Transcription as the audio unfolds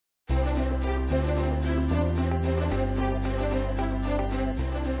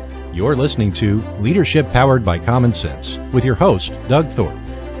You're listening to Leadership Powered by Common Sense with your host, Doug Thorpe.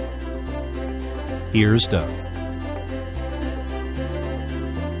 Here's Doug.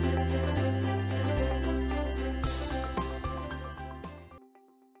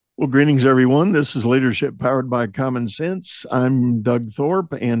 Well, greetings, everyone. This is Leadership Powered by Common Sense. I'm Doug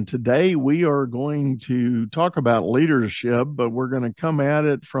Thorpe, and today we are going to talk about leadership, but we're going to come at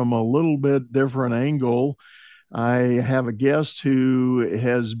it from a little bit different angle. I have a guest who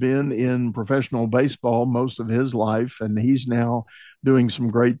has been in professional baseball most of his life, and he's now doing some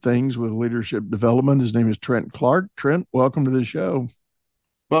great things with leadership development. His name is Trent Clark. Trent, welcome to the show.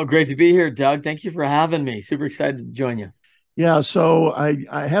 Well, great to be here, Doug. Thank you for having me. Super excited to join you. Yeah, so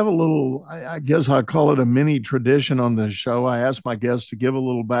I have a little, I guess I call it a mini tradition on this show. I ask my guests to give a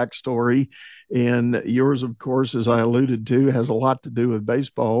little backstory, and yours, of course, as I alluded to, has a lot to do with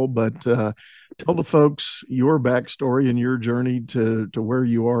baseball. But tell the folks your backstory and your journey to where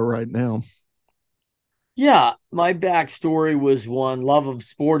you are right now. Yeah, my backstory was one love of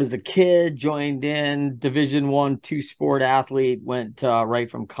sport as a kid, joined in Division I, two sport athlete, went right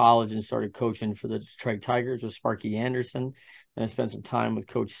from college and started coaching for the Detroit Tigers with Sparky Anderson. And I spent some time with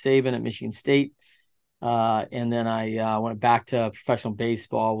Coach Saban at Michigan State. And then I went back to professional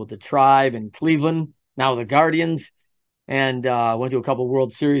baseball with the Tribe in Cleveland, now the Guardians, and went to a couple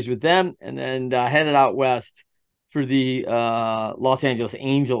World Series with them, and then headed out west for the Los Angeles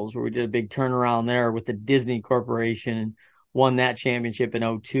Angels, where we did a big turnaround there with the Disney Corporation and won that championship in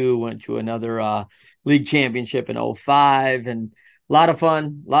 2002, went to another league championship in 2005, and a lot of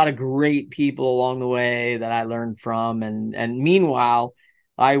fun, a lot of great people along the way that I learned from. And meanwhile,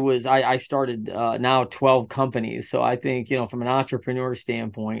 I started now 12 companies. So I think, from an entrepreneur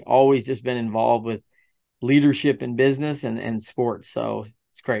standpoint, always just been involved with leadership in business and sports. So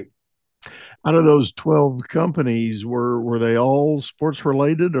it's great. Out of those 12 companies, were they all sports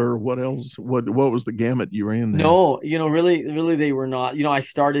related, or what else? What was the gamut you ran there? No, really they were not. I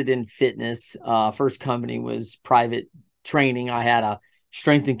started in fitness. First company was private training. I had a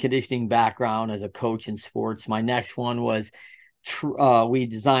strength and conditioning background as a coach in sports. My next one was we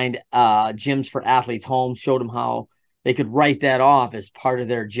designed gyms for athletes' homes, showed them how they could write that off as part of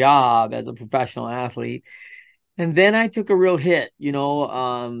their job as a professional athlete. And then I took a real hit,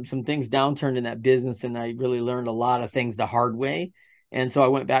 some things downturned in that business, and I really learned a lot of things the hard way. And so I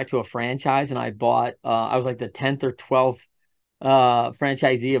went back to a franchise, and I bought, I was like the 10th or 12th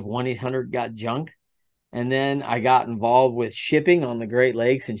franchisee of 1-800-GOT-JUNK. And then I got involved with shipping on the Great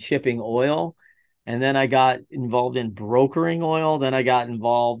Lakes and shipping oil. And then I got involved in brokering oil. Then I got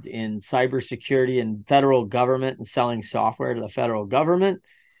involved in cybersecurity and federal government and selling software to the federal government.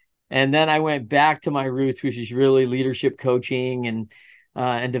 And then I went back to my roots, which is really leadership coaching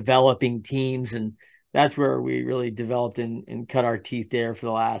and developing teams. And that's where we really developed and cut our teeth there for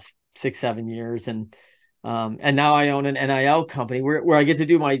the last 6-7 years. And now I own an NIL company where I get to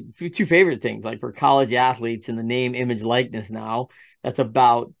do my two favorite things, like for college athletes in the name, image, likeness now. That's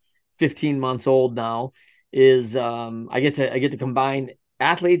about 15 months old now. Is I get to combine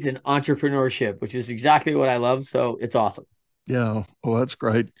athletes and entrepreneurship, which is exactly what I love. So it's awesome. Yeah, well, that's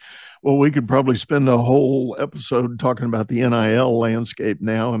great. Well, we could probably spend a whole episode talking about the NIL landscape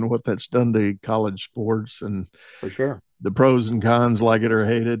now and what that's done to college sports and For sure. the pros and cons, like it or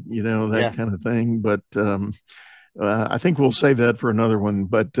hate it, that Yeah. kind of thing. But I think we'll save that for another one.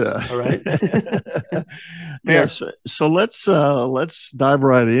 But All right. yes, so let's dive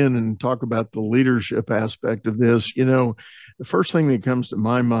right in and talk about the leadership aspect of this. The first thing that comes to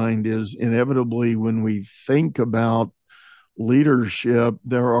my mind is inevitably when we think about leadership,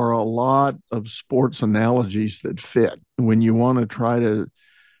 there are a lot of sports analogies that fit when you want to try to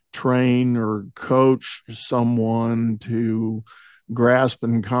train or coach someone to grasp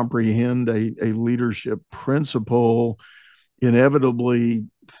and comprehend a leadership principle. Inevitably,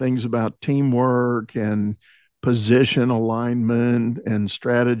 things about teamwork and position alignment and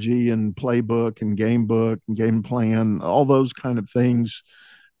strategy and playbook and game book and game plan, all those kind of things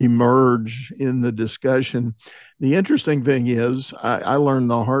emerge in the discussion. The interesting thing is, I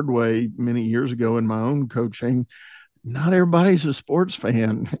learned the hard way many years ago in my own coaching. Not everybody's a sports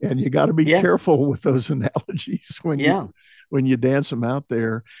fan, and you got to be careful with those analogies when you dance them out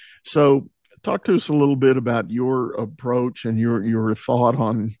there. So, talk to us a little bit about your approach and your thought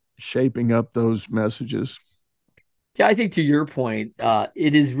on shaping up those messages. Yeah, I think to your point,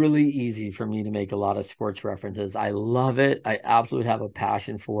 it is really easy for me to make a lot of sports references. I love it. I absolutely have a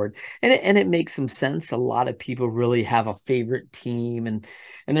passion for it. And it makes some sense. A lot of people really have a favorite team. And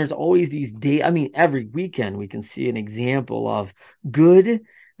there's always these days. I mean, every weekend we can see an example of good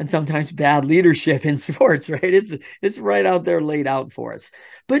and sometimes bad leadership in sports, right? It's right out there laid out for us.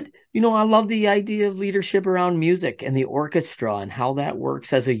 But I love the idea of leadership around music and the orchestra and how that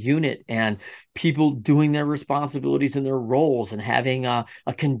works as a unit, and people doing their responsibilities and their roles, and having a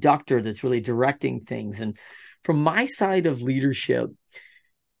conductor that's really directing things. And from my side of leadership,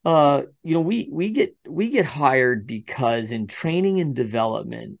 we get hired because in training and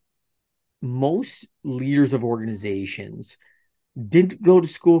development, most leaders of organizations didn't go to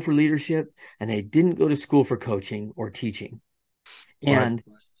school for leadership, and they didn't go to school for coaching or teaching. Right. And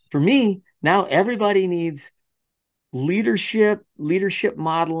for me, now everybody needs leadership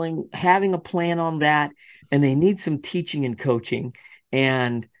modeling, having a plan on that, and they need some teaching and coaching.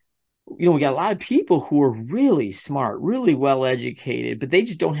 And we got a lot of people who are really smart, really well educated, but they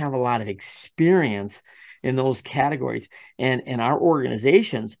just don't have a lot of experience in those categories. And our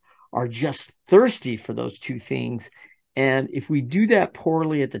organizations are just thirsty for those two things. And if we do that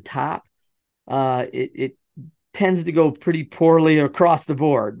poorly at the top, it tends to go pretty poorly across the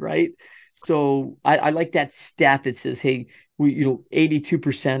board, right? So I like that stat that says, hey,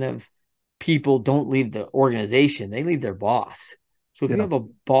 82% of people don't leave the organization, they leave their boss. So if you have a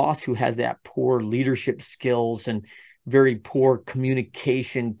boss who has that poor leadership skills and very poor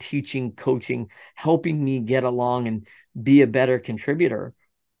communication, teaching, coaching, helping me get along and be a better contributor,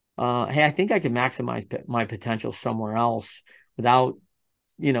 hey, I think I can maximize my potential somewhere else without,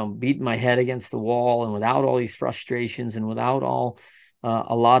 beating my head against the wall, and without all these frustrations, and without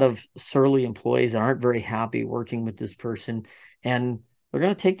a lot of surly employees that aren't very happy working with this person, and they're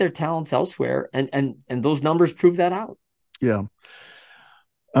going to take their talents elsewhere. And those numbers prove that out. Yeah.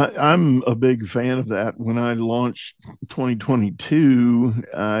 I'm a big fan of that. When I launched 2022,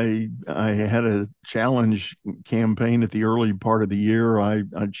 I had a challenge campaign at the early part of the year. I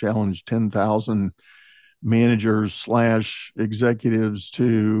challenged 10,000 managers slash executives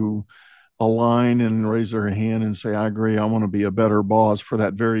to align and raise their hand and say, I agree, I want to be a better boss, for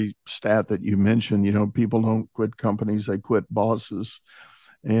that very stat that you mentioned. People don't quit companies, they quit bosses.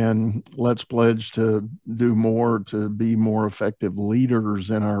 And let's pledge to do more to be more effective leaders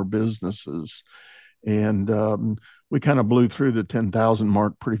in our businesses. And we kind of blew through the 10,000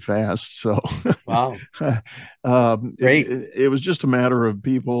 mark pretty fast. So, wow, great. It was just a matter of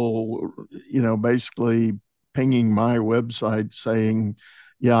people, basically pinging my website saying,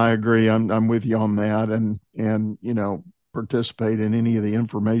 "Yeah, I agree. I'm with you on that," and participate in any of the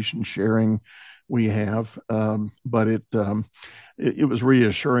information sharing we have. But it was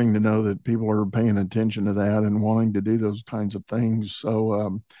reassuring to know that people are paying attention to that and wanting to do those kinds of things.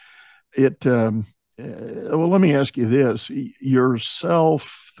 So well, let me ask you this: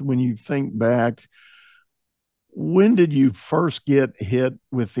 yourself, when you think back, when did you first get hit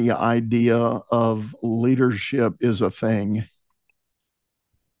with the idea of leadership is a thing?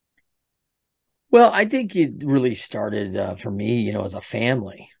 Well, I think it really started for me, as a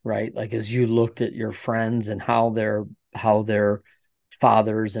family, right? Like as you looked at your friends and how their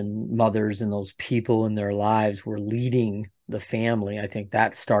fathers and mothers and those people in their lives were leading the family. I think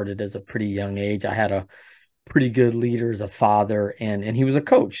that started as a pretty young age. I had a pretty good leader as a father, and he was a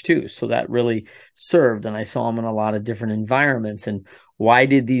coach too, so that really served. And I saw him in a lot of different environments. And why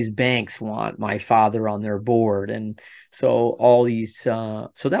did these banks want my father on their board? And so all these so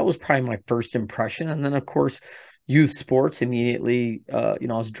that was probably my first impression. And then of course youth sports immediately, I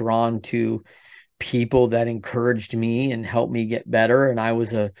was drawn to people that encouraged me and helped me get better. And I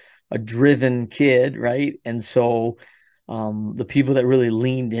was a driven kid, right? And so the people that really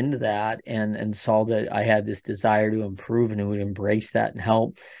leaned into that and saw that I had this desire to improve and who would embrace that and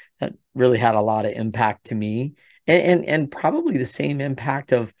help, that really had a lot of impact to me. And probably the same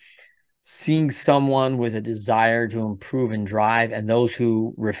impact of seeing someone with a desire to improve and drive, and those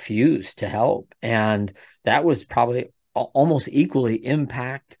who refuse to help. And that was probably almost equally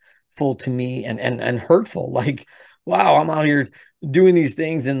impactful to me, and hurtful. Like, wow, I'm out here doing these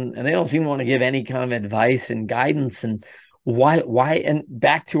things, and they don't seem to want to give any kind of advice and guidance. And why, and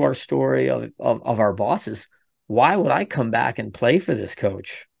back to our story of our bosses, why would I come back and play for this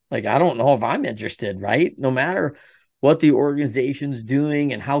coach? Like, I don't know if I'm interested, right? No matter what the organization's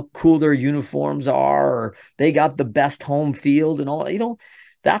doing and how cool their uniforms are, or they got the best home field and all,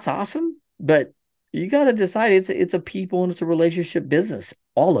 that's awesome. But you got to decide it's a people and it's a relationship business,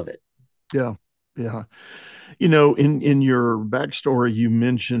 all of it. Yeah, yeah. In your backstory, you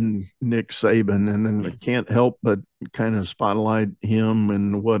mentioned Nick Saban, and then I can't help but kind of spotlight him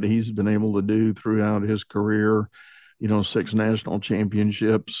and what he's been able to do throughout his career. 6 national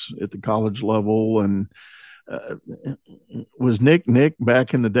championships at the college level, and uh, was Nick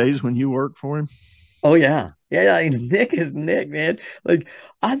back in the days when you worked for him? Oh yeah. Yeah, yeah. Nick is Nick, man. Like,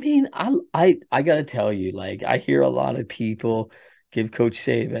 I mean, I gotta tell you, like, I hear a lot of people give Coach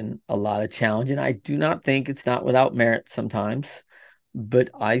Saban a lot of challenge, and I do not think it's not without merit sometimes, but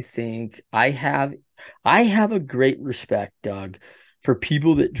I have a great respect, Doug, for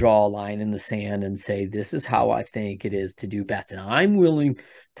people that draw a line in the sand and say, this is how I think it is to do best. And I'm willing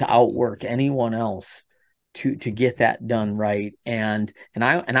to outwork anyone else to get that done right. And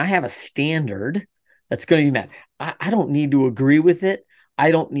I have a standard that's going to be met. I don't need to agree with it.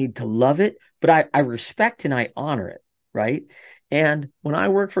 I don't need to love it, but I respect and I honor it. Right. And when I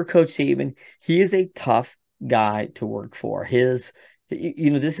work for Coach Saban, he is a tough guy to work for.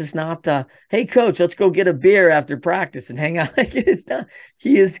 This is not the, hey, coach, let's go get a beer after practice and hang out. Like, it's not.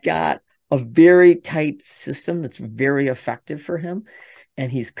 He has got a very tight system that's very effective for him. And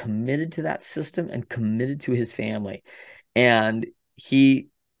he's committed to that system and committed to his family. And he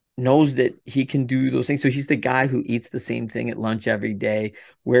knows that he can do those things. So he's the guy who eats the same thing at lunch every day,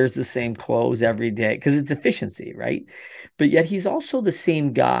 wears the same clothes every day, because it's efficiency, right? But yet he's also the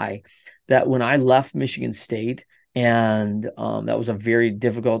same guy that when I left Michigan State, and that was a very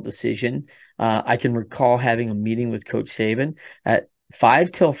difficult decision. I can recall having a meeting with Coach Saban at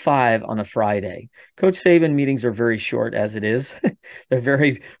 5 till 5 on a Friday. Coach Saban meetings are very short as it is. They're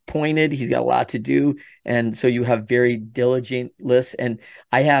very pointed. He's got a lot to do. And so you have very diligent lists. And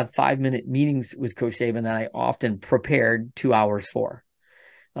I have 5-minute meetings with Coach Saban that I often prepared 2 hours for.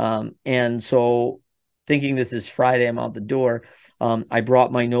 And so thinking this is Friday, I'm out the door. I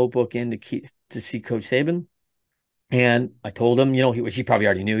brought my notebook in to see Coach Saban. And I told him, which he probably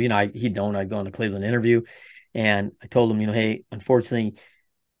already knew, he'd known I'd gone to Cleveland interview. And I told him, hey, unfortunately,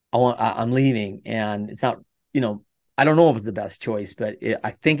 I'm leaving, and it's not, I don't know if it's the best choice, but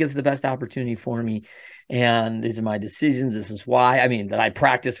I think it's the best opportunity for me. And these are my decisions. This is why. I mean, that I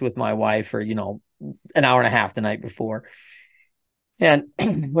practiced with my wife for, an hour and a half the night before. And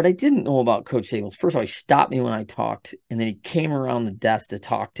what I didn't know about Coach Saban was, first of all, he stopped me when I talked, and then he came around the desk to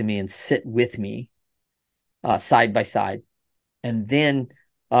talk to me and sit with me side by side. And then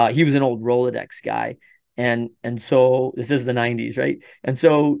he was an old Rolodex guy. And so this is the 90s, right? And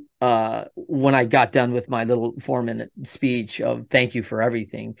so when I got done with my little 4-minute speech of thank you for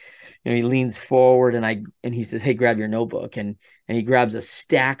everything, he leans forward and he says, hey, grab your notebook. And he grabs a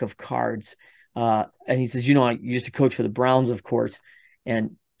stack of cards. And he says, I used to coach for the Browns, of course.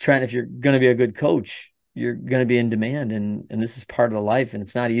 And Trent, if you're going to be a good coach, you're going to be in demand. And this is part of the life. And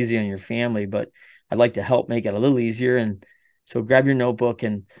it's not easy on your family, but I'd like to help make it a little easier. And so grab your notebook,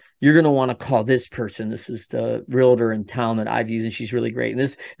 and you're going to want to call this person. This is the realtor in town that I've used, and she's really great. And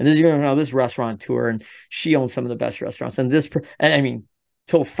this you're going to know this restaurateur, and she owns some of the best restaurants. And and I mean,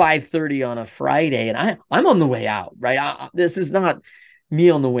 till 5:30 on a Friday, and I'm on the way out, right? This is not me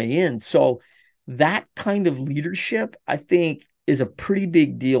on the way in. So that kind of leadership, I think, is a pretty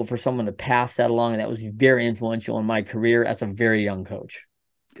big deal for someone to pass that along. And that was very influential in my career as a very young coach.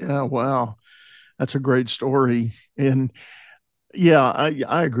 Yeah, wow. That's a great story. And yeah,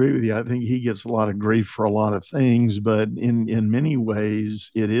 I agree with you. I think he gets a lot of grief for a lot of things, but in many ways,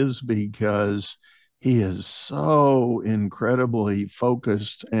 it is because he is so incredibly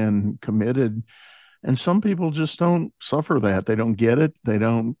focused and committed. And some people just don't suffer that. They don't get it. They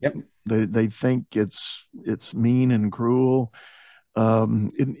don't. Yep. They think it's mean and cruel.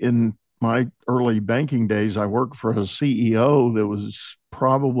 In my early banking days, I worked for a CEO that was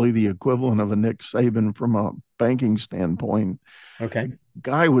probably the equivalent of a Nick Saban from a banking standpoint. Okay.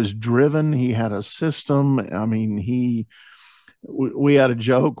 Guy was driven. He had a system. I mean, we had a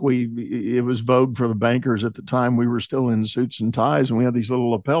joke. It was vogue for the bankers at the time. We were still in suits and ties, and we had these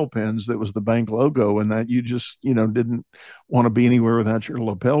little lapel pins that was the bank logo, and that you just didn't want to be anywhere without your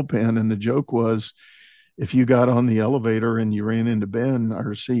lapel pin. And the joke was, if you got on the elevator and you ran into Ben,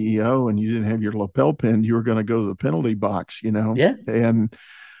 our CEO, and you didn't have your lapel pin, you were going to go to the penalty box. Yeah. And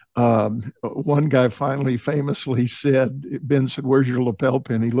one guy finally famously said, Ben said, where's your lapel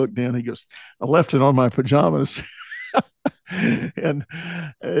pin? He looked down, he goes, I left it on my pajamas. And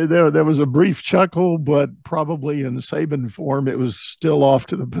there was a brief chuckle, but probably in Saban form, it was still off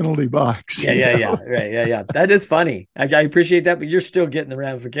to the penalty box. Yeah. Right. Yeah. That is funny. I appreciate that, but you're still getting the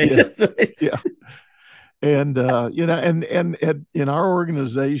ramifications. Yeah. Right? Yeah. And and in our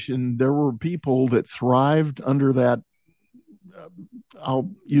organization, there were people that thrived under that.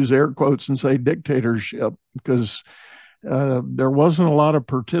 I'll use air quotes and say dictatorship, because there wasn't a lot of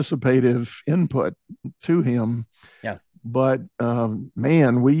participative input to him. Yeah. But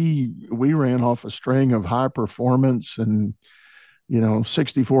man, we ran off a string of high performance, and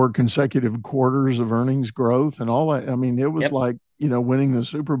 64 consecutive quarters of earnings growth and all that. I mean, it was Yep. like, winning the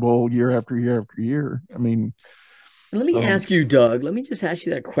Super Bowl year after year after year. I mean, Let me ask you, Doug, let me just ask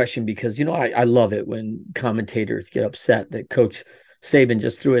you that question because, I love it when commentators get upset that Coach Saban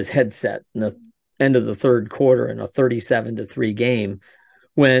just threw his headset in the end of the third quarter in a 37-3 game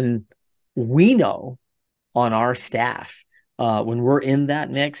when we know on our staff, when we're in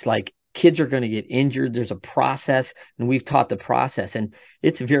that mix, like kids are going to get injured. There's a process, and we've taught the process. And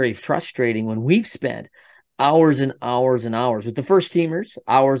it's very frustrating when we've spent hours and hours and hours with the first teamers,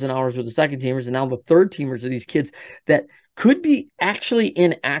 hours and hours with the second teamers, and now the third teamers are these kids that could be actually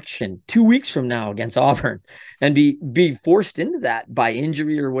in action 2 weeks from now against Auburn and be forced into that by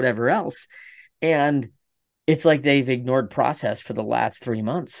injury or whatever else. And it's like they've ignored process for the last 3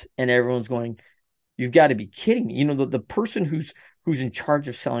 months, and everyone's going, you've got to be kidding me. The person who's in charge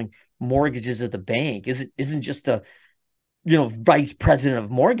of selling mortgages at the bank isn't just the vice president of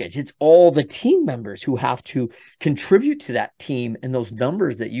mortgage. It's all the team members who have to contribute to that team and those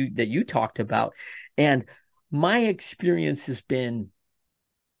numbers that you talked about. And my experience has been,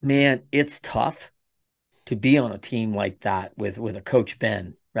 man, it's tough to be on a team like that with a Coach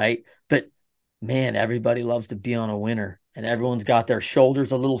Ben, right? But man, everybody loves to be on a winner, and everyone's got their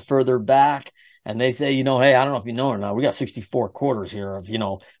shoulders a little further back. And they say, hey, I don't know if you know or not, we got 64 quarters here of,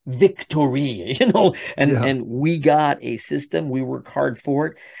 victory, and we got a system. We work hard for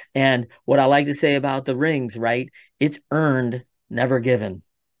it. And what I like to say about the rings, right? It's earned, never given.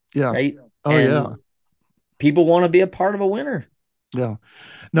 Yeah. Right. Oh, and yeah. People want to be a part of a winner. Yeah.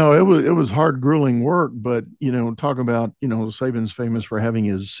 No, it was hard, grueling work, but, talk about, Saban's famous for having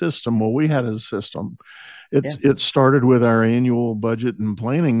his system. Well, we had his system. It started with our annual budget and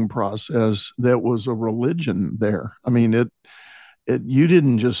planning process that was a religion there. I mean, you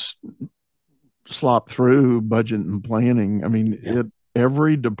didn't just slop through budget and planning. I mean,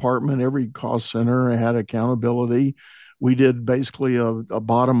 every department, every cost center had accountability. We did basically a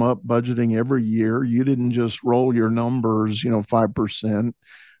bottom up budgeting every year. You didn't just roll your numbers, 5%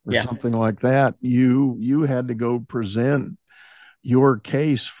 or something like that. You had to go present your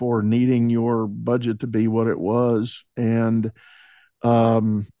case for needing your budget to be what it was. And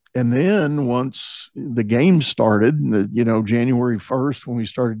then once the game started, January 1st, when we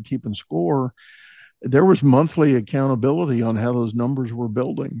started keeping score, there was monthly accountability on how those numbers were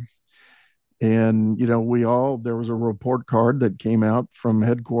building. And, there was a report card that came out from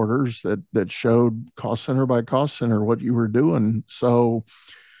headquarters that showed cost center by cost center what you were doing. So,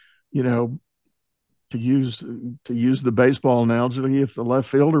 to use the baseball analogy, if the left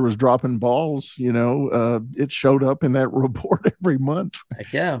fielder was dropping balls, it showed up in that report every month.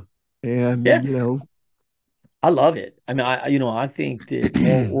 Heck yeah. And, I love it. I mean, I think that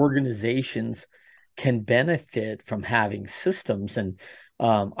more organizations can benefit from having systems. And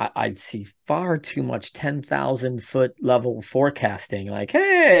I see far too much 10,000-foot level forecasting. Like,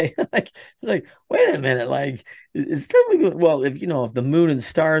 hey, it's like, wait a minute, like, well, if the moon and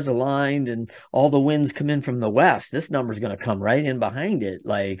stars aligned and all the winds come in from the west, this number's going to come right in behind it.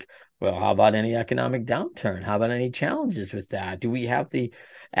 Like, well, how about any economic downturn? How about any challenges with that? Do we have the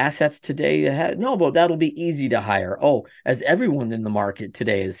assets today to have? No, but that'll be easy to hire. Oh, as everyone in the market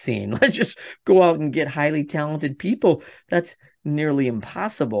today is seeing, let's just go out and get highly talented people. That's nearly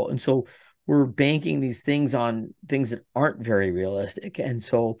impossible. And so we're banking these things on things that aren't very realistic. And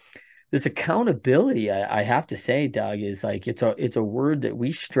so this accountability, I have to say, Doug, is like, it's a word that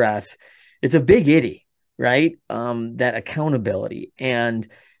we stress. It's a big itty, right? That accountability. And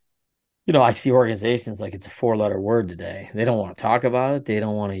I see organizations like it's a 4-letter word today. They don't want to talk about it. They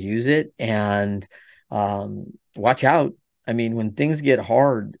don't want to use it. And watch out. I mean, when things get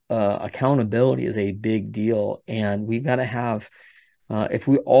hard, accountability is a big deal. And we've got to have, if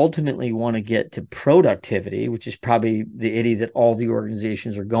we ultimately want to get to productivity, which is probably the itty that all the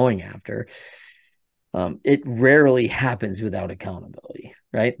organizations are going after, it rarely happens without accountability,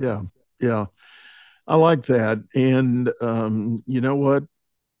 right? Yeah. Yeah. I like that. And you know what,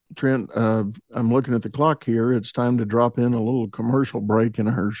 Trent, I'm looking at the clock here. It's time to drop in a little commercial break in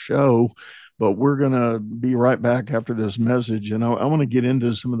our show, but we're going to be right back after this message. And I want to get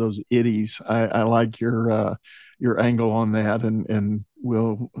into some of those itties. I like your angle on that, and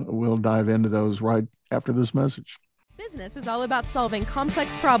we'll dive into those right after this message. Business is all about solving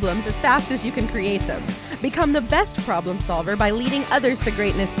complex problems as fast as you can create them. Become the best problem solver by leading others to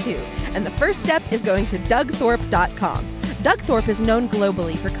greatness too. And the first step is going to DougThorpe.com. Doug Thorpe is known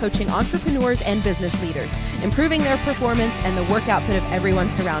globally for coaching entrepreneurs and business leaders, improving their performance and the work output of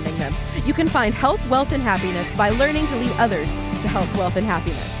everyone surrounding them. You can find health, wealth, and happiness by learning to lead others to health, wealth, and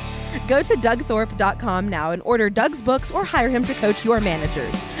happiness. Go to DougThorpe.com now and order Doug's books or hire him to coach your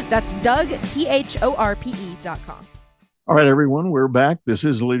managers. That's Doug, THORPE.com. All right, everyone, we're back. This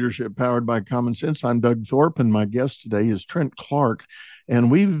is Leadership Powered by Common Sense. I'm Doug Thorpe, and my guest today is Trent Clark.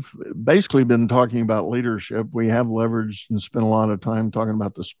 And we've basically been talking about leadership. We have leveraged and spent a lot of time talking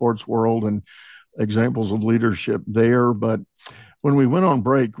about the sports world and examples of leadership there. But when we went on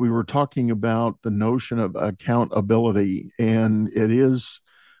break, we were talking about the notion of accountability, and it is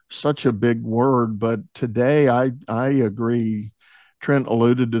such a big word. But today, I agree. Trent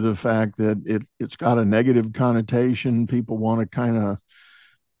alluded to the fact that it's got a negative connotation. People want to kind of,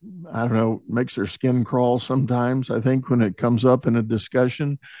 I don't know, makes their skin crawl sometimes, I think, when it comes up in a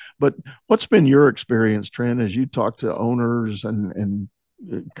discussion. But what's been your experience, Trent, as you talk to owners and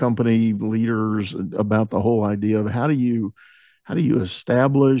company leaders about the whole idea of how do you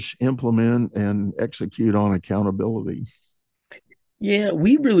establish, implement, and execute on accountability? Yeah,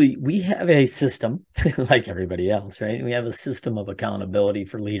 we have a system like everybody else, right? We have a system of accountability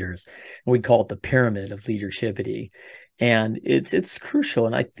for leaders. We call it the pyramid of leadershipity. And it's crucial.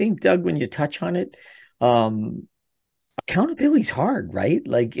 And I think, Doug, when you touch on it, accountability is hard, right?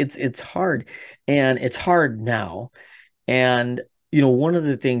 Like it's hard, and it's hard now. And one of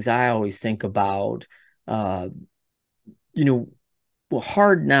the things I always think about, hard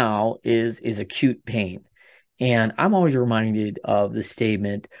now is acute pain. And I'm always reminded of the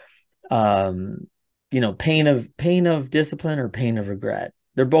statement, pain of discipline or pain of regret.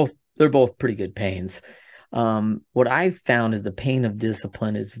 They're both pretty good pains. What I've found is the pain of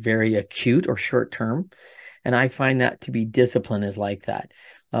discipline is very acute or short term. And I find that to be discipline is like that.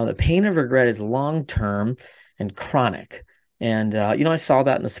 The pain of regret is long term and chronic. And, I saw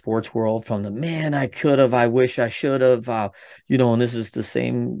that in the sports world from the man, I could have, I wish I should have, and this is the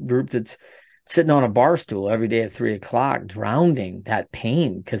same group that's sitting on a bar stool every day at 3:00, drowning that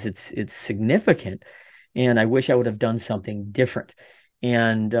pain because it's significant. And I wish I would have done something different.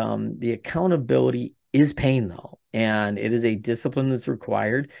 And the accountability is pain, though. And it is a discipline that's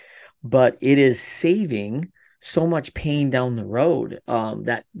required, but it is saving so much pain down the road.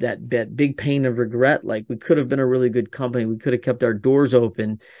 That big pain of regret, like we could have been a really good company. We could have kept our doors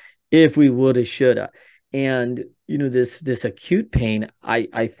open if we woulda, shoulda. And this acute pain,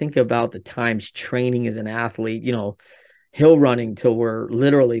 I think about the times training as an athlete, hill running till we're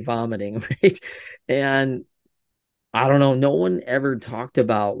literally vomiting, right? And I don't know, no one ever talked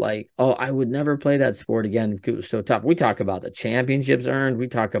about like, oh, I would never play that sport again because it was so tough. We talk about the championships earned. We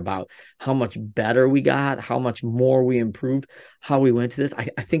talk about how much better we got, how much more we improved, how we went to this. I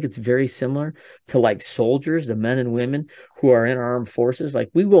think it's very similar to like soldiers, the men and women who are in our armed forces.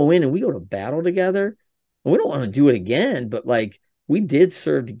 Like we go in and we go to battle together. We don't want to do it again, but like we did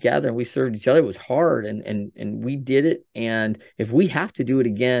serve together and we served each other. It was hard and we did it. And if we have to do it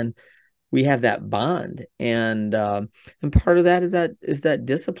again, we have that bond. And part of that is that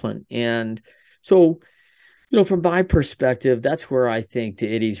discipline. And so, from my perspective, that's where I think the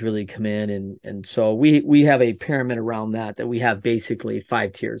ITIs really come in. And so we have a pyramid around that we have basically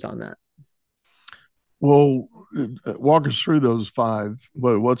 5 tiers on that. Well, walk us through those 5.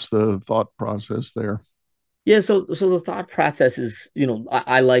 What's the thought process there? Yeah, so the thought process is,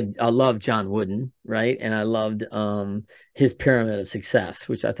 I love John Wooden, right? And I loved his pyramid of success,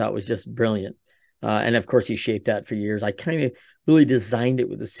 which I thought was just brilliant. And of course, he shaped that for years. I kind of really designed it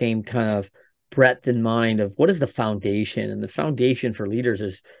with the same kind of breadth in mind of what is the foundation. And the foundation for leaders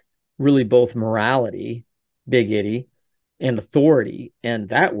is really both morality, big itty, and authority. And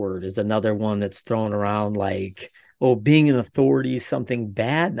that word is another one that's thrown around like, oh, being an authority is something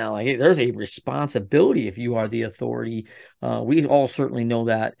bad now. Like there's a responsibility if you are the authority. We all certainly know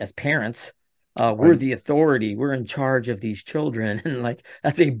that as parents. We're the authority. We're in charge of these children. And like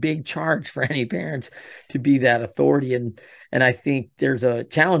that's a big charge for any parents to be that authority. And I think there's a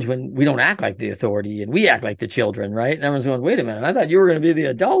challenge when we don't act like the authority and we act like the children, right? And everyone's going, wait a minute, I thought you were going to be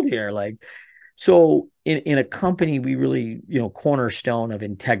the adult here. Like, so in a company, we really, cornerstone of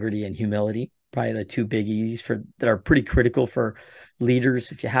integrity and humility. Probably the 2 biggies that are pretty critical for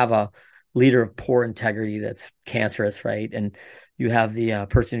leaders. If you have a leader of poor integrity, that's cancerous, right? And you have the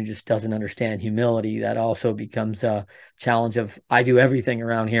person who just doesn't understand humility, that also becomes a challenge of I do everything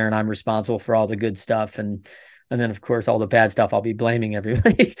around here and I'm responsible for all the good stuff. And then, of course, all the bad stuff, I'll be blaming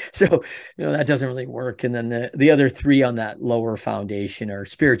everybody. So, that doesn't really work. And then the other 3 on that lower foundation are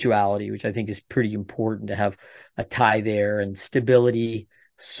spirituality, which I think is pretty important to have a tie there, and stability,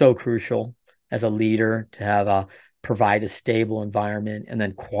 so crucial as a leader to have provide a stable environment, and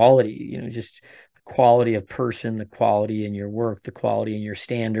then quality, just the quality of person, the quality in your work, the quality in your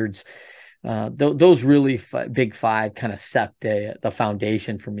standards. those really big five kind of set the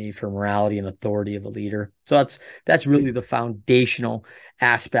foundation for me for morality and authority of a leader. So that's really the foundational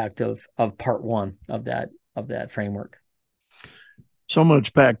aspect of part one of that framework. So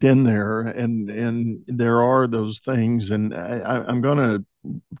much packed in there, and there are those things, and I'm going to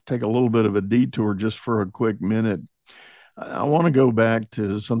take a little bit of a detour just for a quick minute. I want to go back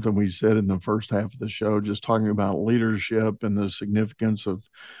to something we said in the first half of the show, just talking about leadership and the significance of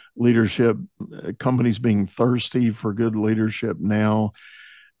leadership, companies being thirsty for good leadership now.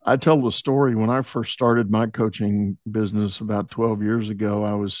 I tell the story when I first started my coaching business about 12 years ago.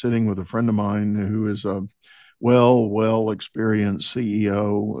 I was sitting with a friend of mine who is a well experienced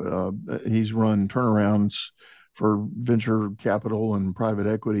CEO. He's run turnarounds for venture capital and private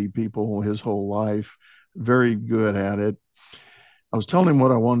equity people his whole life, very good at it. I was telling him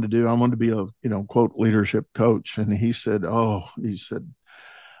what I wanted to do. I wanted to be a, quote, leadership coach. And he said,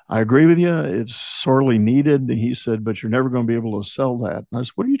 I agree with you. It's sorely needed. He said, but you're never going to be able to sell that. And I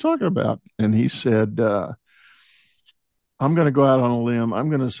said, what are you talking about? And he said, I'm going to go out on a limb. I'm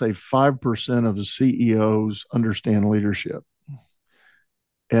going to say 5% of the CEOs understand leadership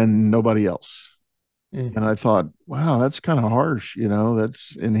and nobody else. Mm. And I thought, wow, that's kind of harsh,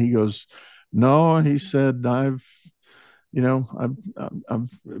 and he goes, no, he said, I've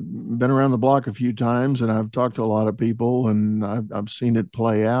been around the block a few times and I've talked to a lot of people and I've seen it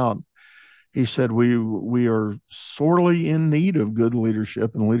play out. He said, we are sorely in need of good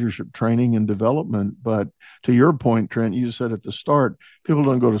leadership and leadership training and development. But to your point, Trent, you said at the start, people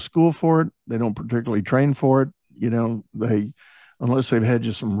don't go to school for it. They don't particularly train for it. Unless they've had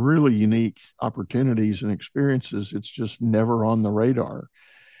just some really unique opportunities and experiences, it's just never on the radar.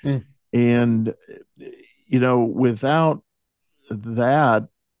 Mm. And, without that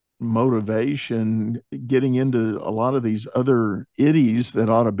motivation, getting into a lot of these other idiots that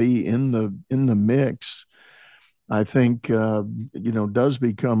ought to be in the mix, I think does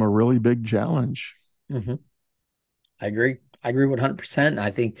become a really big challenge. Mm-hmm. I agree 100%.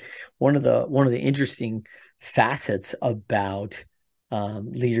 I think one of the interesting facets about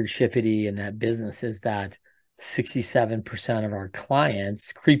Leadershipity and that business is that 67% of our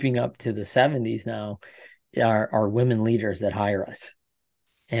clients, creeping up to the 70s now, are women leaders that hire us.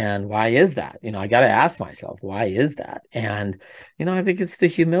 And why is that? I got to ask myself, why is that? And, I think it's the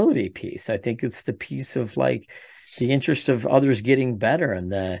humility piece. I think it's the piece of like the interest of others getting better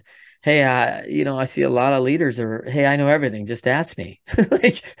and the, hey, I see a lot of leaders are, hey, I know everything, just ask me.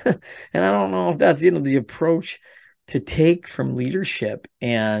 And I don't know if that's, the approach to take from leadership.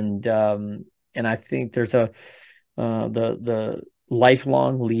 And I think there's the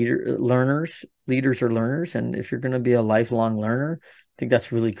lifelong leaders are learners. And if you're going to be a lifelong learner, I think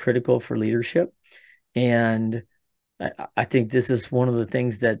that's really critical for leadership. And I think this is one of the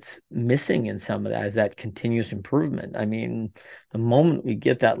things that's missing in some of that is that continuous improvement. I mean, the moment we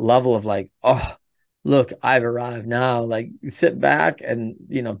get that level of like, oh, look, I've arrived now, like sit back and,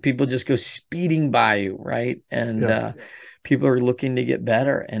 people just go speeding by you. Right. And people are looking to get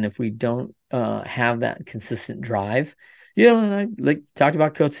better. And if we don't have that consistent drive, like talked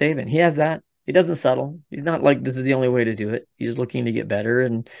about Coach Saban, he has that. He doesn't settle. He's not like, this is the only way to do it. He's looking to get better,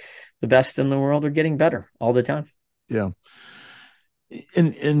 and the best in the world are getting better all the time. Yeah.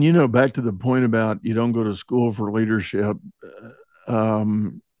 And back to the point about you don't go to school for leadership.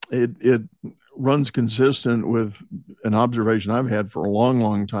 It runs consistent with an observation I've had for a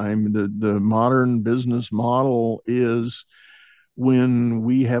long time. The modern business model is when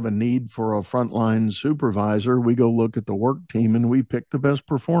we have a need for a frontline supervisor, we go look at the work team and we pick the best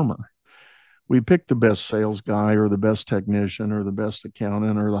performer. We pick the best sales guy or the best technician or the best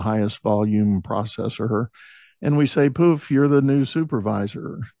accountant or the highest volume processor. And we say, poof, you're the new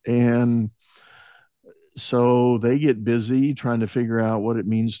supervisor. And so they get busy trying to figure out what it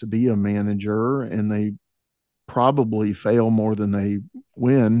means to be a manager, and they probably fail more than they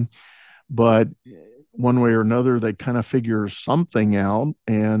win. But one way or another, they kind of figure something out.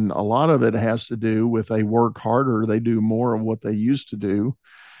 And a lot of it has to do with they work harder. They do more of what they used to do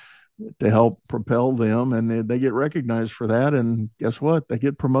to help propel them, and they get recognized for that. And guess what? They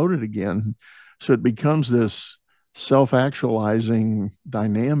get promoted again. So it becomes this self-actualizing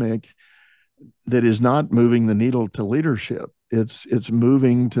dynamic that is not moving the needle to leadership. It's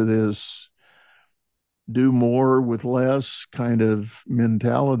moving to this do more with less kind of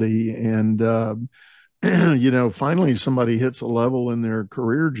mentality. And finally somebody hits a level in their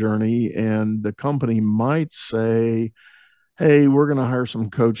career journey and the company might say, hey, we're going to hire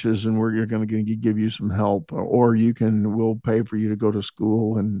some coaches and we're going to give you some help, or we'll pay for you to go to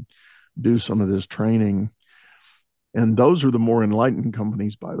school and do some of this training. And those are the more enlightened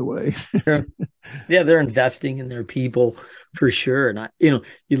companies, by the way. Sure. Yeah, they're investing in their people for sure. And you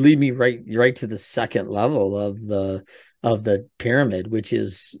lead me right to the second level of the pyramid, which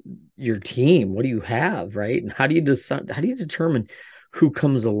is your team. What do you have, right? And how do you decide? How do you determine who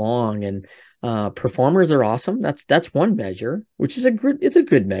comes along? And performers are awesome. That's one measure, which is it's a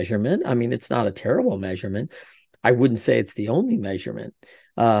good measurement. I mean, it's not a terrible measurement. I wouldn't say it's the only measurement.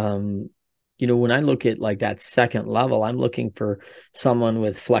 Um, when I look at like that second level, I'm looking for someone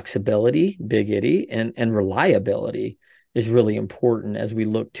with flexibility, big itty, and reliability is really important as we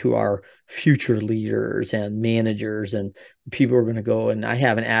look to our future leaders and managers and people are going to go. And I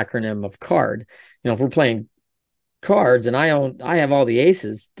have an acronym of CARD. If we're playing cards and I have all the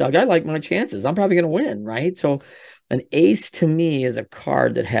aces, Doug, I like my chances. I'm probably going to win, right? So an ace to me is a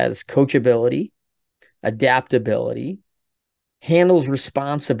card that has coachability, adaptability, handles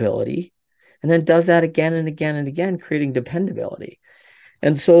responsibility, and then does that again and again and again, creating dependability.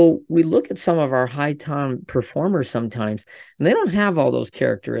 And so we look at some of our high time performers sometimes, and they don't have all those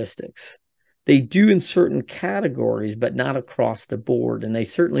characteristics. They do in certain categories, but not across the board. And they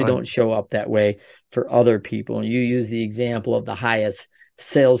certainly don't show up that way for other people. And you use the example of the highest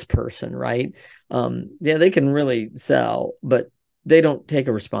salesperson, right? Yeah, they can really sell, but they don't take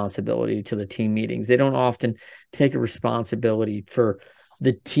a responsibility to the team meetings. They don't often take a responsibility for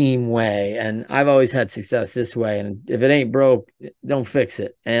the team way. And I've always had success this way. And if it ain't broke, don't fix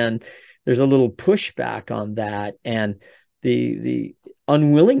it. And there's a little pushback on that. And the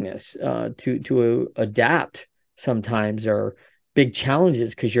unwillingness to adapt sometimes are big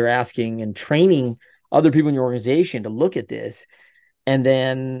challenges because you're asking and training other people in your organization to look at this and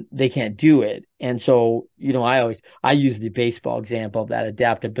then they can't do it. And so, I use the baseball example of that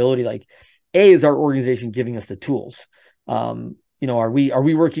adaptability. Like, is our organization giving us the tools? Are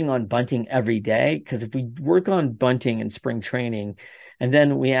we working on bunting every day? Because if we work on bunting in spring training, and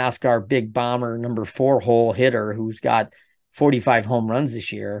then we ask our big bomber number 4 hole hitter who's got 45 home runs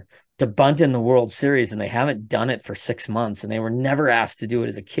this year to bunt in the World Series, and they haven't done it for 6 months, and they were never asked to do it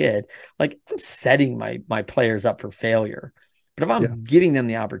as a kid, like, I'm setting my players up for failure. But if I'm giving them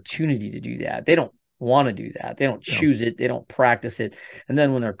the opportunity to do that, they don't want to do that. They don't choose it. They don't practice it. And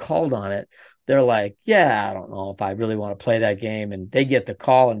then when they're called on it, they're like, yeah, I don't know if I really want to play that game. And they get the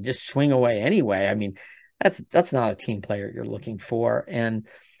call and just swing away anyway. I mean, that's not a team player you're looking for. And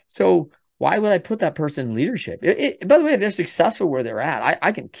so why would I put that person in leadership? By the way, if they're successful where they're at,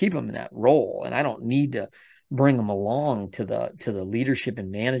 I can keep them in that role, and I don't need to bring them along to the leadership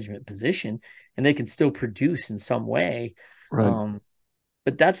and management position, and they can still produce in some way. Right.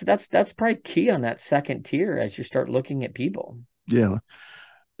 But that's probably key on that second tier as you start looking at people. Yeah.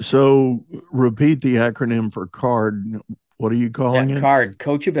 So repeat the acronym for CARD. What are you calling it? CARD: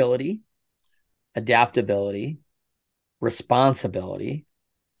 coachability, adaptability, responsibility.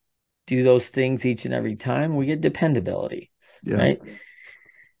 Do those things each and every time, we get dependability, right?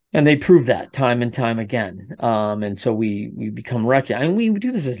 And they prove that time and time again. And so we become recognized. And we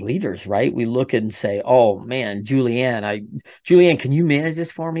do this as leaders, right? We look and say, oh man, Julianne, can you manage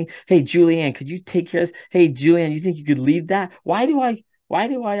this for me? Hey, Julianne, could you take care of this? Hey, Julianne, you think you could lead that? Why do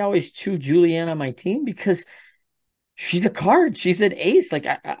I always choose Julianne on my team? Because she's a card. She's an ace. Like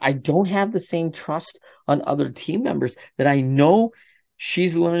I don't have the same trust on other team members that I know.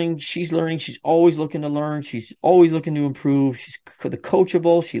 She's learning. She's always looking to learn. She's always looking to improve. She's the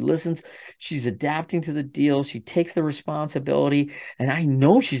coachable. She listens. She's adapting to the deal. She takes the responsibility. And I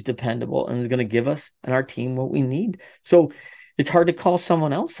know she's dependable and is going to give us and our team what we need. So it's hard to call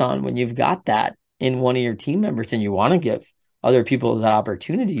someone else on when you've got that in one of your team members and you want to give other people that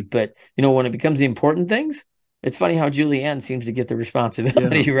opportunity. But, when it becomes the important things, it's funny how Julianne seems to get the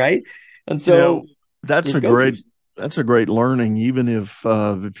responsibility, right? And so that's a great learning, even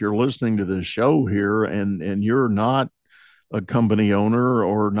if you're listening to this show here and you're not a company owner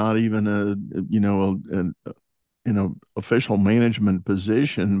or not even an official management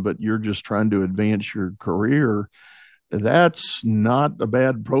position, but you're just trying to advance your career. That's not a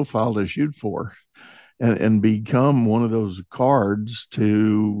bad profile to shoot for. And become one of those cards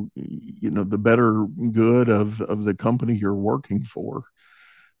to, the better good of the company you're working for.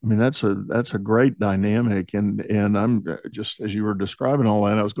 I mean, that's a great dynamic. And I'm just, as you were describing all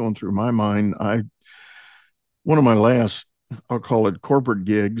that, I was going through my mind. One of my last, I'll call it corporate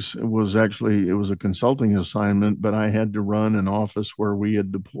gigs, it was a consulting assignment, but I had to run an office where we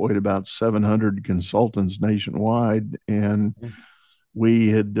had deployed about 700 consultants nationwide. And we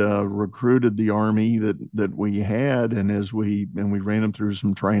had recruited the army that we had, and we ran them through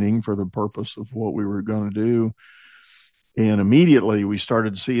some training for the purpose of what we were going to do, and immediately we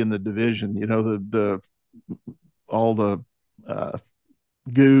started seeing the division. The all the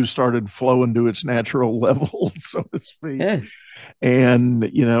goo started flowing to its natural level, so to speak. Yeah. And,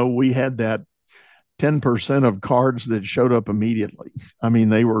 you know, we had that 10% of cards that showed up immediately. I mean,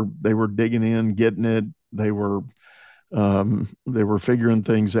 they were digging in, getting it. They were figuring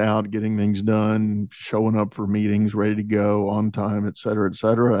things out, getting things done, showing up for meetings, ready to go on time, et cetera, et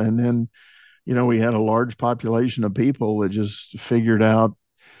cetera. And then, you know, we had a large population of people that just figured out,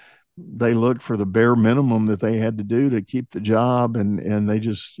 they looked for the bare minimum that they had to do to keep the job, and they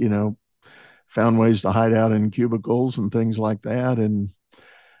just, you know, found ways to hide out in cubicles and things like that. And,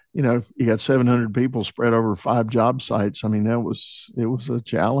 you know, you got 700 people spread over 5 job sites. I mean, it was a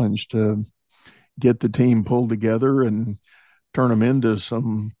challenge to get the team pulled together and turn them into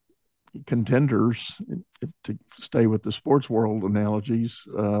some contenders, to stay with the sports world analogies.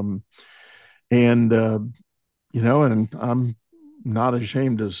 And you know, and I'm not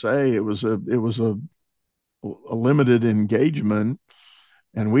ashamed to say it was a limited engagement,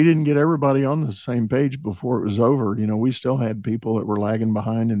 and we didn't get everybody on the same page before it was over. You know, we still had people that were lagging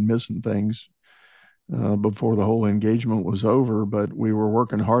behind and missing things before the whole engagement was over, but we were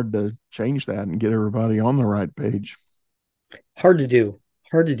working hard to change that and get everybody on the right page. Hard to do,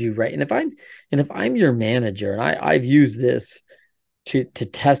 right? And if I'm your manager, and I've used this to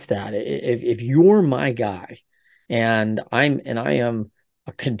test that, if you're my guy, and I am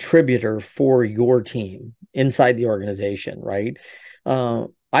a contributor for your team inside the organization, right?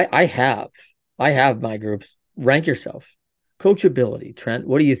 I have my groups rank yourself. Coachability, Trent,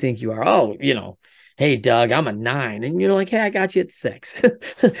 what do you think you are? Oh, you know, hey, Doug, I'm a 9. And you're like, hey, I got you at 6.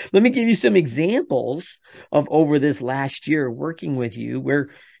 Let me give you some examples of over this last year working with you where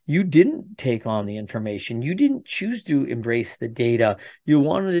you didn't take on the information. You didn't choose to embrace the data. You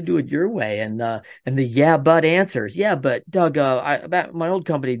wanted to do it your way. And the yeah, but answers. Yeah, but Doug, my old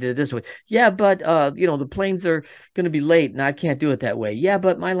company did it this way. Yeah, but you know, the planes are going to be late and I can't do it that way. Yeah,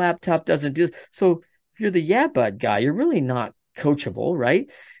 but my laptop doesn't do it. So if you're the yeah, but guy, you're really not coachable, right?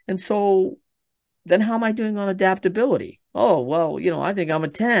 And so then how am I doing on adaptability? Oh, well, you know, I think I'm a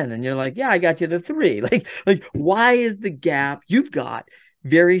 10. And you're like, yeah, I got you to 3. Like, why is the gap? You've got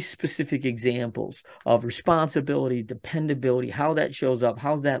very specific examples of responsibility, dependability, how that shows up,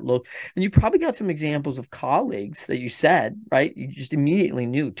 how's that look. And you probably got some examples of colleagues that you said, right? You just immediately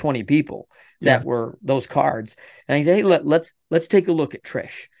knew 20 people that were those cards. And I say, hey, let's take a look at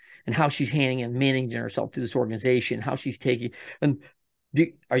Trish and how she's handling and managing herself to this organization, how she's taking, and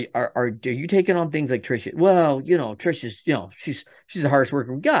are you taking on things like Trish? Well, you know, Trish is, you know, she's the hardest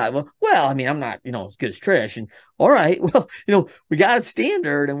worker we got. Well, I mean, I'm not, you know, as good as Trish. And all right, well, you know, we got a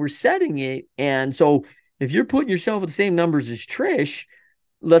standard and we're setting it. And so if you're putting yourself at the same numbers as Trish,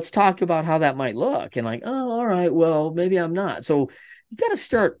 let's talk about how that might look. And like, oh, all right, well, maybe I'm not. So you got to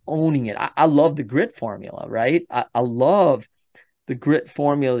start owning it. I love the grit formula, right? I love the grit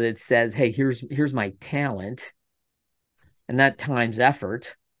formula that says, hey, here's my talent. And that times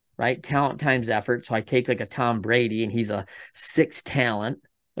effort, right? Talent times effort. So I take like a Tom Brady, and he's a 6 talent,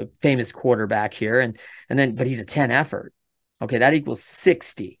 a famous quarterback here, and then but he's a 10 effort. Okay, that equals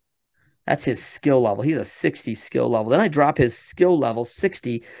 60. That's his skill level. He's a 60 skill level. Then I drop his skill level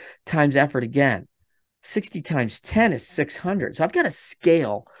 60 times effort again. 60 times 10 is 600. So I've got a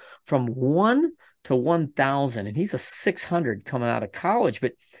scale from 1 to 1,000, and he's a 600 coming out of college,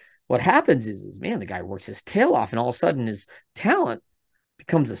 but what happens is, man, the guy works his tail off, and all of a sudden his talent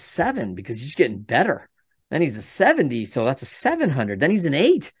becomes a 7 because he's getting better. Then he's a 70, so that's a 700. Then he's an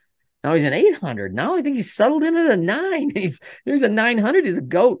 8. Now he's an 800. Now I think he's settled in at a 9. He's a 900. He's a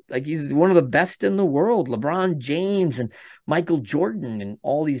GOAT. Like, he's one of the best in the world. LeBron James and Michael Jordan and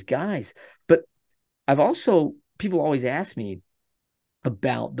all these guys. But people always ask me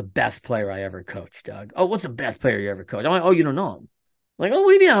about the best player I ever coached, Doug. Oh, what's the best player you ever coached? I'm like, oh, you don't know him. Like, oh, what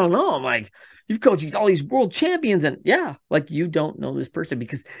do you mean I don't know? I'm like, you've coached all these world champions. And yeah, like, you don't know this person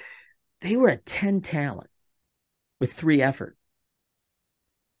because they were a 10 talent with 3 effort.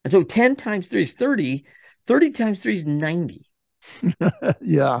 And so 10 times 3 is 30. 30 times 3 is 90.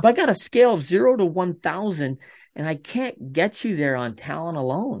 Yeah. But I got a scale of 0 to 1,000, and I can't get you there on talent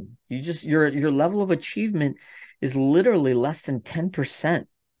alone. Your level of achievement is literally less than 10%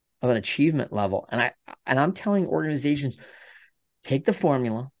 of an achievement level. And I'm telling organizations, take the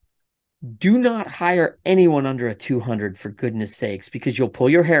formula. Do not hire anyone under a 200, for goodness sakes, because you'll pull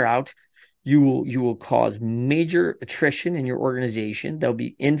your hair out. You will cause major attrition in your organization. There'll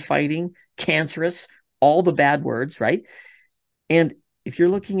be infighting, cancerous, all the bad words, right? And if you're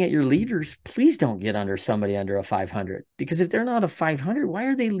looking at your leaders, please don't get under somebody under a 500, because if they're not a 500, why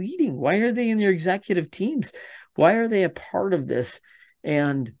are they leading? Why are they in your executive teams? Why are they a part of this?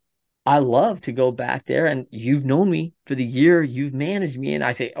 And I love to go back there, and you've known me for the year you've managed me, and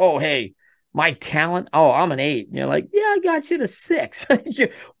I say, oh, hey, my talent, oh, I'm an 8. And you're like, yeah, I got you to 6.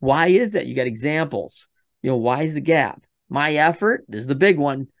 Why is that? You got examples. Why is the gap? My effort, this is the big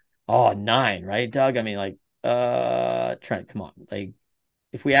one. Oh, 9, right, Doug? I mean, like, Trent, come on. Like,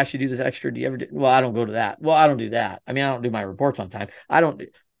 if we ask you to do this extra, do you ever do? Well, I don't go to that. Well, I don't do that. I mean, I don't do my reports on time. I don't,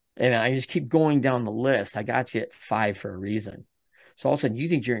 and I just keep going down the list. I got you at 5 for a reason. So all of a sudden you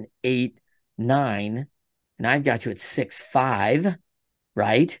think you're an 8, 9, and I've got you at 6, 5,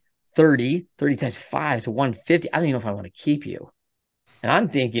 right? 30 times 5 is 150. I don't even know if I want to keep you. And I'm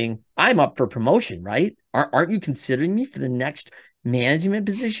thinking I'm up for promotion, right? Aren't you considering me for the next management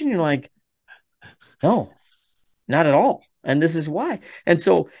position? You're like, no, not at all. And this is why. And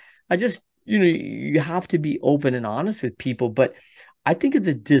so I just, you have to be open and honest with people. But I think it's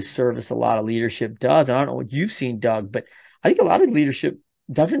a disservice a lot of leadership does. I don't know what you've seen, Doug, but I think a lot of leadership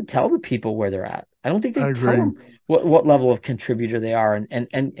doesn't tell the people where they're at. I don't think they I tell agree. them what level of contributor they are,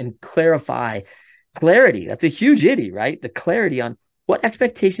 and clarify clarity. That's a huge itty, right? The clarity on what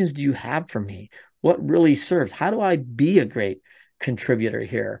expectations do you have from me? What really serves? How do I be a great contributor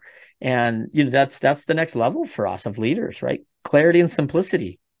here? And that's the next level for us of leaders, right? Clarity and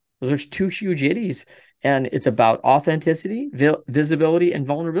simplicity. Those are 2 huge itties. And it's about authenticity, visibility, and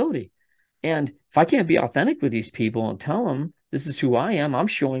vulnerability. And if I can't be authentic with these people and tell them this is who I am, I'm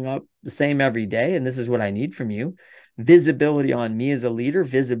showing up the same every day, and this is what I need from you. Visibility on me as a leader,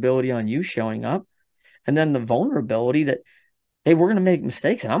 visibility on you showing up, and then the vulnerability that, hey, we're going to make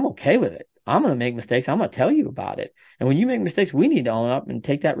mistakes, and I'm okay with it. I'm going to make mistakes. I'm going to tell you about it. And when you make mistakes, we need to own up and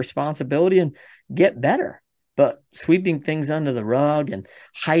take that responsibility and get better. But sweeping things under the rug and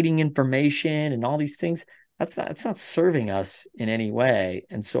hiding information and all these things, that's not serving us in any way.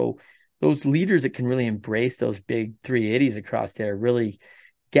 And so those leaders that can really embrace those big 3 idiots across there really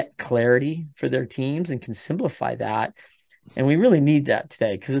get clarity for their teams and can simplify that. And we really need that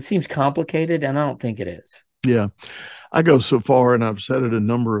today because it seems complicated, and I don't think it is. Yeah. I go so far, and I've said it a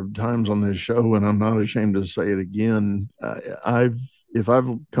number of times on this show, and I'm not ashamed to say it again. If I've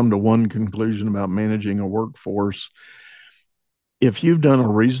come to one conclusion about managing a workforce, if you've done a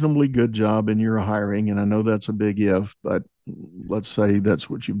reasonably good job in your hiring, and I know that's a big if, but let's say that's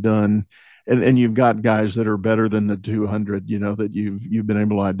what you've done, and you've got guys that are better than the 200, that you've been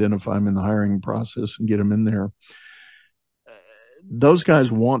able to identify them in the hiring process and get them in there. Those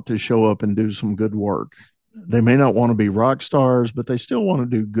guys want to show up and do some good work. They may not want to be rock stars, but they still want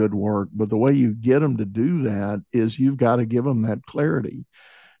to do good work. But the way you get them to do that is you've got to give them that clarity.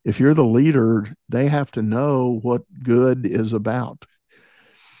 If you're the leader, they have to know what good is about.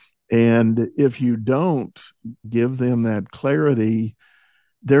 And if you don't give them that clarity,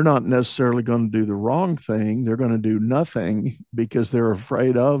 they're not necessarily going to do the wrong thing. They're going to do nothing because they're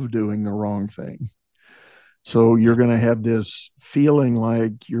afraid of doing the wrong thing. So you're going to have this feeling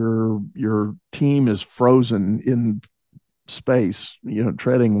like your team is frozen in space,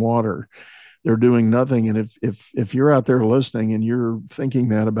 treading water. They're doing nothing. And if you're out there listening and you're thinking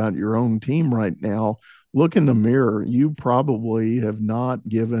that about your own team right now, look in the mirror. You probably have not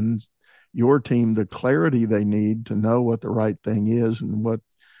given your team the clarity they need to know what the right thing is and what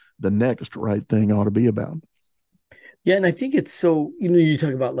the next right thing ought to be about. Yeah, and I think it's so, you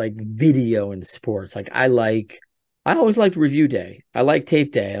talk about like video in sports. Like I always liked review day. I like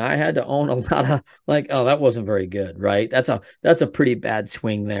tape day, and I had to own a lot of like, oh, that wasn't very good, right? That's a pretty bad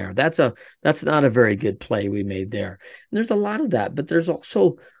swing there. That's not a very good play we made there. And there's a lot of that, but there's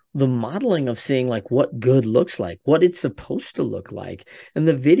also the modeling of seeing like what good looks like, what it's supposed to look like. And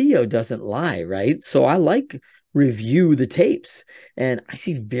the video doesn't lie, right? So I like review the tapes, and I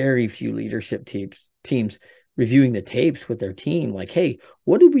see very few leadership teams reviewing the tapes with their team. Like, hey,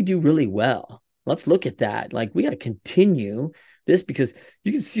 what did we do really well? Let's look at that. Like, we got to continue this because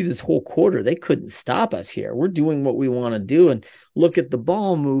you can see this whole quarter, they couldn't stop us here. We're doing what we want to do, and look at the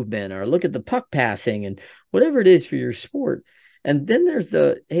ball movement or look at the puck passing and whatever it is for your sport. And then there's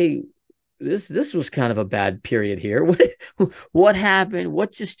the, hey, this was kind of a bad period here. What happened?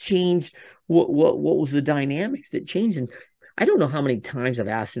 What just changed? What was the dynamics that changed? And I don't know how many times I've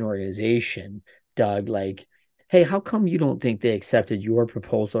asked an organization, Doug, like, hey, how come you don't think they accepted your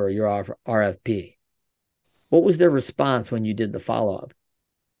proposal or your RFP? What was their response when you did the follow-up?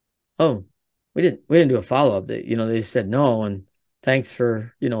 Oh, we didn't do a follow-up. They said no, and thanks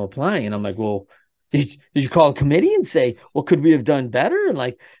for, applying. And I'm like, well, did you call a committee and say, well, could we have done better? And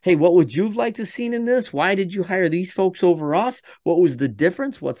like, hey, what would you have liked to seen in this? Why did you hire these folks over us? What was the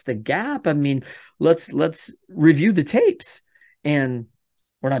difference? What's the gap? I mean, let's review the tapes. And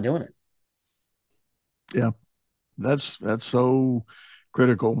we're not doing it. Yeah. That's so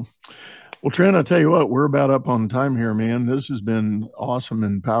Critical. Well, Trent, I tell you what, we're about up on time here, man. This has been awesome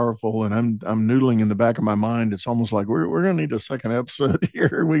and powerful, and I'm noodling in the back of my mind. It's almost like we're going to need a second episode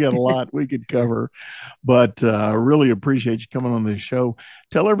here. We got a lot we could cover, but I really appreciate you coming on this show.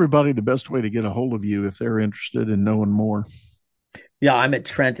 Tell everybody the best way to get a hold of you if they're interested in knowing more. Yeah, I'm at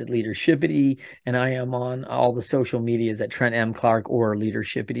Trent at Leadershipity, and I am on all the social medias at Trent M. Clark or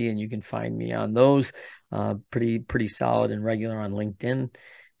Leadershipity, and you can find me on those. Pretty solid and regular on LinkedIn.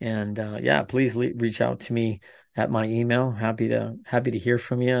 And yeah, please reach out to me at my email. Happy to hear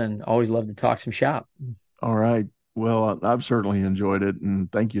from you, and always love to talk some shop. All right. Well, I've certainly enjoyed it,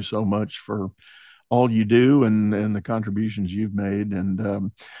 and thank you so much for all you do and the contributions you've made.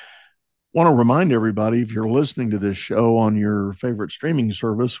 And want to remind everybody, if you're listening to this show on your favorite streaming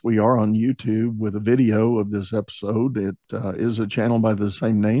service, we are on YouTube with a video of this episode. It is a channel by the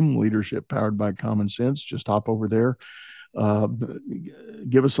same name, Leadership Powered by Common Sense. Just hop over there.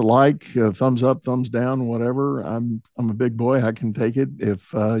 Give us a like, thumbs up, thumbs down, whatever. I'm a big boy. I can take it if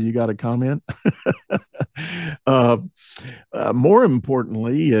you got a comment. More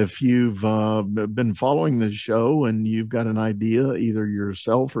importantly, if you've been following this show and you've got an idea, either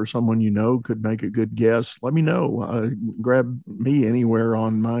yourself or someone you know could make a good guest, let me know. Grab me anywhere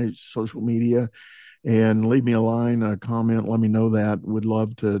on my social media and leave me a line, a comment. Let me know that. Would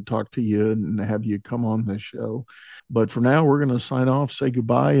love to talk to you and have you come on this show. But for now, we're going to sign off, say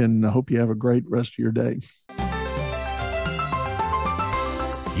goodbye, and I hope you have a great rest of your day.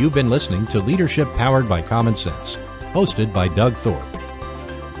 You've been listening to Leadership Powered by Common Sense, hosted by Doug Thorpe.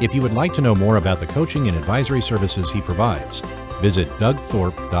 If you would like to know more about the coaching and advisory services he provides, visit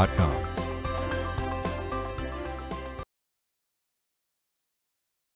dougthorpe.com.